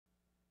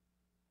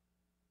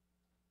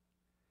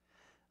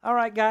All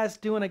right, guys,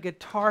 doing a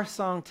guitar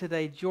song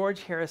today.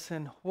 George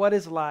Harrison, What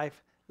is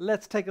Life?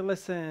 Let's take a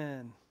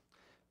listen.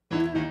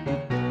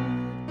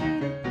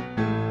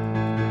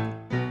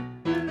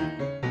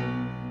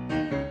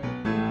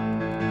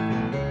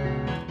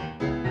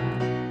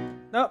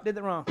 Nope, did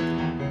it wrong.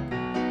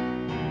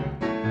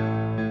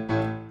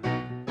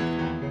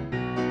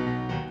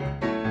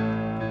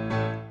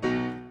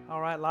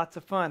 All right, lots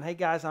of fun. Hey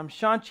guys, I'm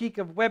Shawn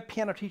of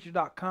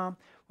webpianoteacher.com,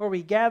 where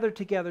we gather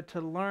together to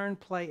learn,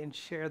 play, and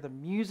share the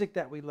music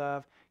that we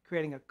love,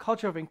 creating a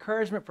culture of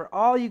encouragement for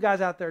all you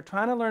guys out there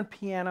trying to learn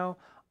piano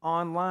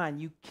online.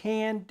 You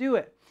can do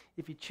it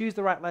if you choose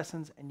the right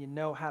lessons and you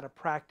know how to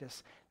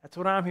practice. That's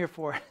what I'm here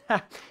for.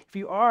 If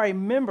you are a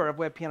member of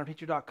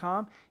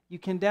webpianoteacher.com, you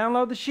can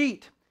download the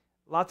sheet.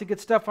 Lots of good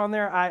stuff on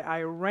there.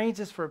 I arranged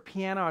this for a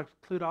piano. I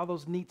include all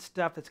those neat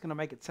stuff that's going to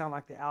make it sound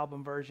like the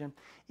album version.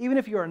 Even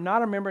if you are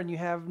not a member and you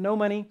have no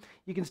money,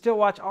 you can still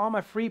watch all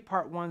my free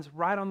part ones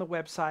right on the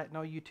website.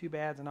 No YouTube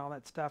ads and all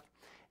that stuff.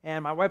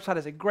 And my website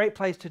is a great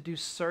place to do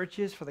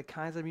searches for the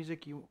kinds of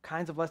music,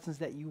 kinds of lessons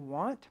that you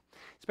want.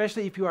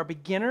 Especially if you are a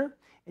beginner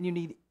and you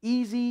need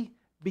easy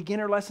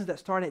beginner lessons that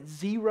start at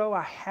 0.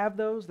 I have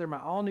those. They're my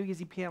all-new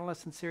Easy Piano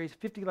Lesson Series,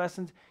 50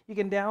 lessons. You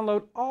can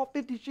download all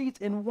 50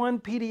 sheets in one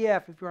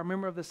PDF if you're a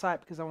member of the site,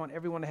 because I want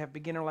everyone to have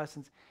beginner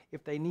lessons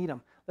if they need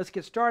them. Let's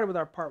get started with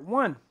our part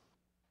 1.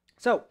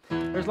 So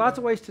there's lots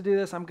of ways to do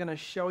this. I'm going to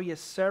show you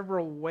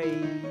several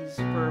ways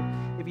for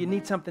if you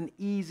need something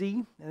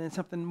easy and then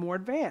something more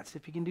advanced,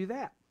 if you can do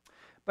that.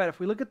 But if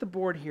we look at the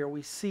board here,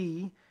 we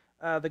see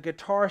the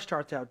guitar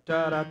starts out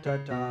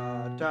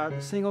da-da-da-da-da,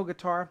 the single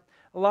guitar.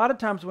 A lot of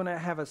times when I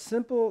have a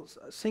simple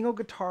single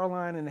guitar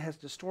line and it has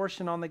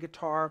distortion on the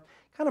guitar,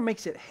 kind of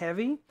makes it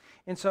heavy.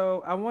 And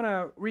so I want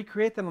to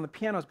recreate that on the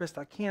piano as best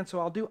I can. So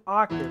I'll do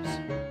octaves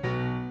to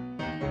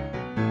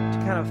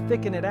kind of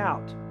thicken it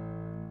out.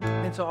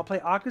 And so I'll play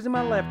octaves in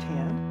my left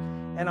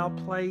hand and I'll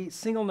play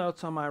single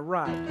notes on my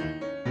right.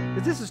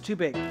 Because this is too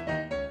big.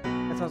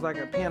 That sounds like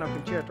a piano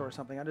concerto or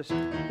something. This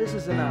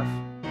is enough.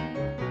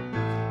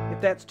 If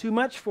that's too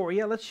much for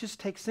you, let's just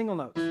take single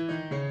notes.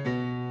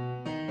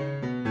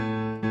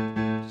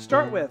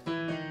 Start with. All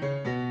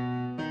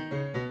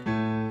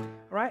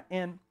right,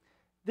 and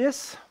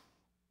this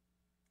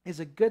is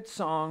a good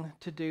song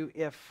to do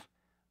if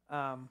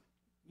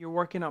you're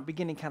working on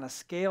beginning kind of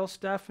scale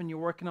stuff and you're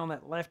working on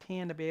that left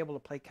hand to be able to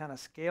play kind of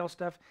scale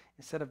stuff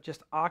instead of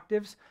just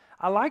octaves.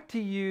 I like to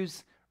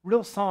use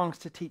real songs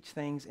to teach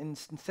things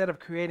instead of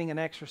creating an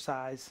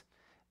exercise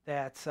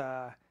that's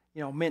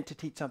meant to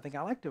teach something.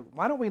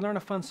 Why don't we learn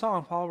a fun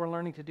song while we're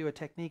learning to do a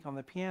technique on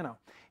the piano?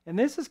 And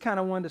this is kind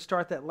of one to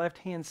start that left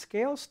hand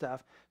scale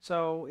stuff.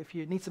 So if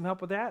you need some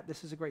help with that,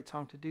 this is a great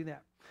song to do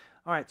that.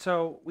 All right,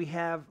 so we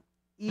have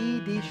E,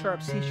 D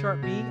sharp, C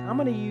sharp, B. I'm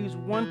going to use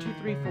 1, 2,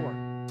 3, 4.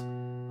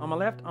 On my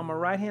left, on my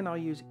right hand, I'll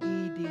use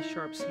E, D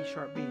sharp, C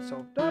sharp, B.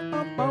 So da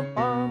bum bum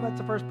bum.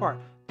 That's the first part.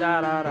 Da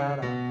da da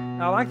da.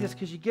 Now I like this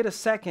because you get a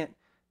second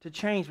to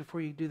change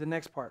before you do the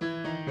next part.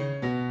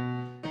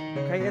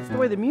 Okay, that's the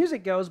way the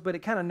music goes, but it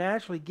kind of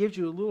naturally gives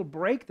you a little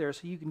break there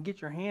so you can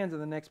get your hands in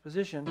the next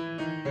position.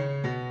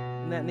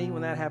 Isn't that neat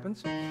when that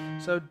happens?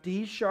 So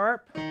D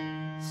sharp,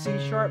 C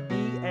sharp, B,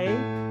 A.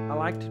 I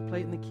like to play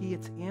it in the key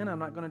it's in. I'm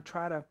not going to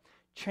try to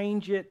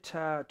change it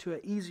to an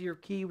easier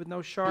key with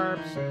no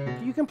sharps.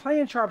 You can play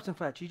in sharps and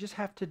flats. You just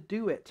have to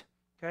do it.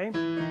 Okay?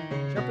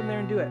 Jump in there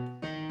and do it.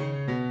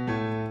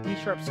 D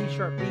sharp, C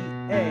sharp, B,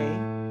 A.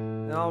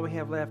 And all we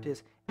have left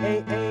is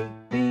A,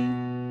 B.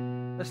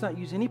 Let's not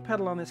use any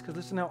pedal on this because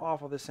listen how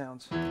awful this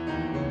sounds.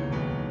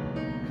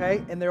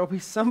 Okay, and there will be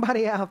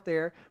somebody out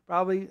there,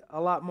 probably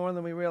a lot more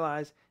than we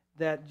realize,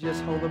 that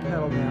just hold the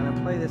pedal down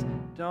and play this.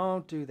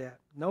 Don't do that.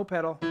 No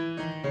pedal.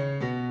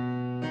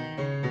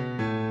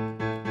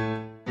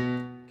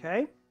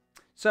 Okay,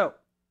 so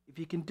if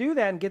you can do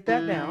that and get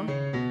that down,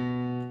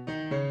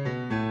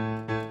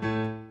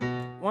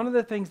 one of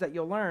the things that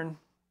you'll learn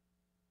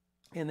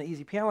in the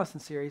Easy Piano Lesson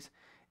series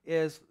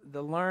is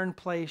the learn,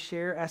 play,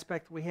 share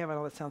aspect we have. I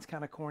know that sounds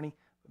kind of corny,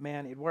 but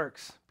man, it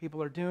works.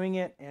 People are doing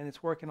it, and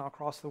it's working all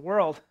across the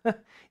world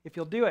if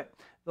you'll do it.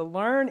 The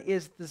learn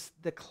is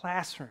the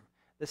classroom,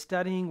 the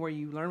studying where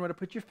you learn where to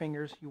put your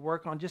fingers, you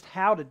work on just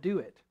how to do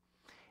it.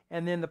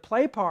 And then the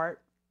play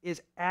part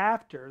is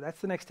after.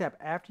 That's the next step.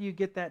 After you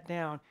get that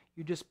down,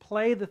 you just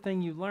play the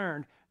thing you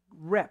learned.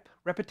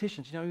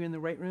 Repetitions. You know, you're in the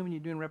weight room and you're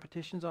doing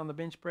repetitions on the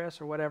bench press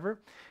or whatever.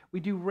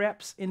 We do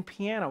reps in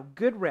piano,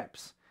 good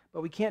reps.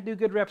 But we can't do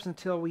good reps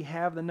until we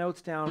have the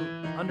notes down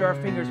under our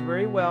fingers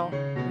very well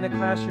in the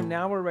classroom.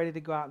 Now we're ready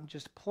to go out and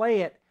just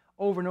play it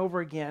over and over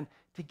again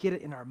to get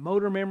it in our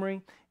motor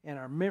memory, in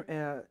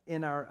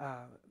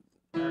our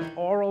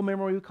oral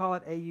memory, we call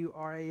it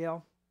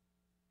A-U-R-A-L.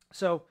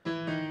 So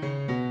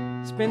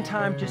spend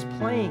time just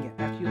playing it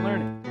after you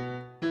learn it.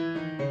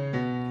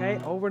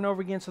 Okay, over and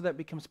over again so that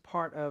becomes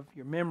part of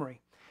your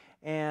memory.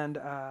 And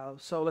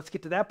so let's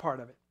get to that part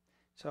of it.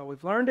 So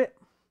we've learned it.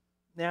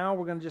 Now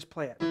we're going to just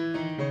play it.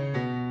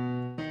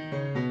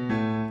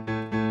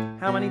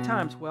 How many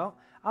times? Well,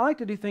 I like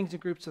to do things in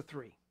groups of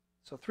 3.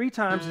 So 3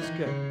 times is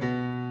good.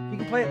 You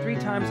can play it 3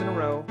 times in a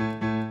row.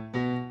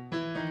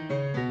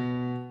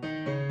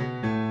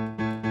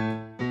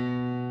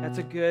 That's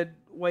a good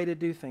way to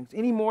do things.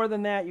 Any more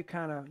than that, you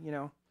kind of,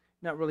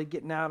 not really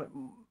getting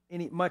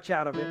much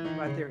out of it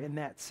right there in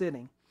that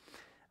sitting.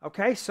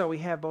 Okay, so we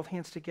have both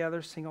hands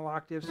together, single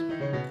octaves.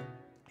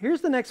 Here's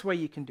the next way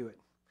you can do it.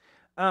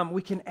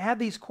 We can add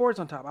these chords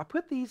on top. I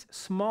put these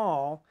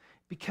small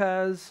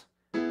because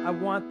I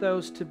want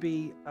those to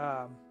be,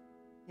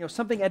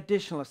 something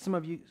additional. Some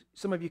of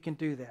you can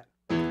do that.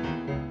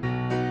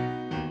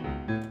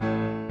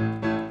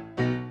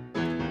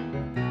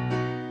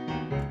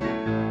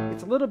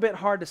 It's a little bit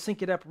hard to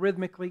sync it up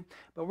rhythmically,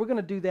 but we're going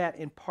to do that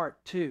in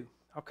part 2.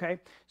 Okay,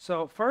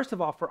 so first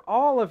of all, for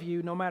all of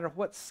you, no matter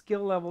what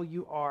skill level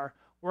you are,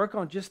 work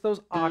on just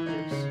those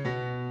octaves.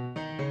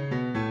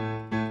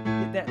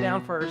 Get that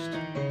down first,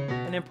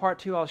 and in part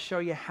 2, I'll show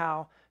you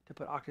how to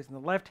put octaves in the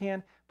left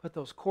hand, put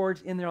those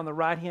chords in there on the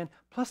right hand,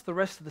 plus the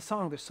rest of the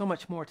song. There's so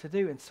much more to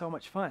do and so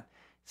much fun.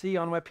 See you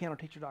on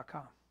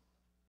webpianoteacher.com.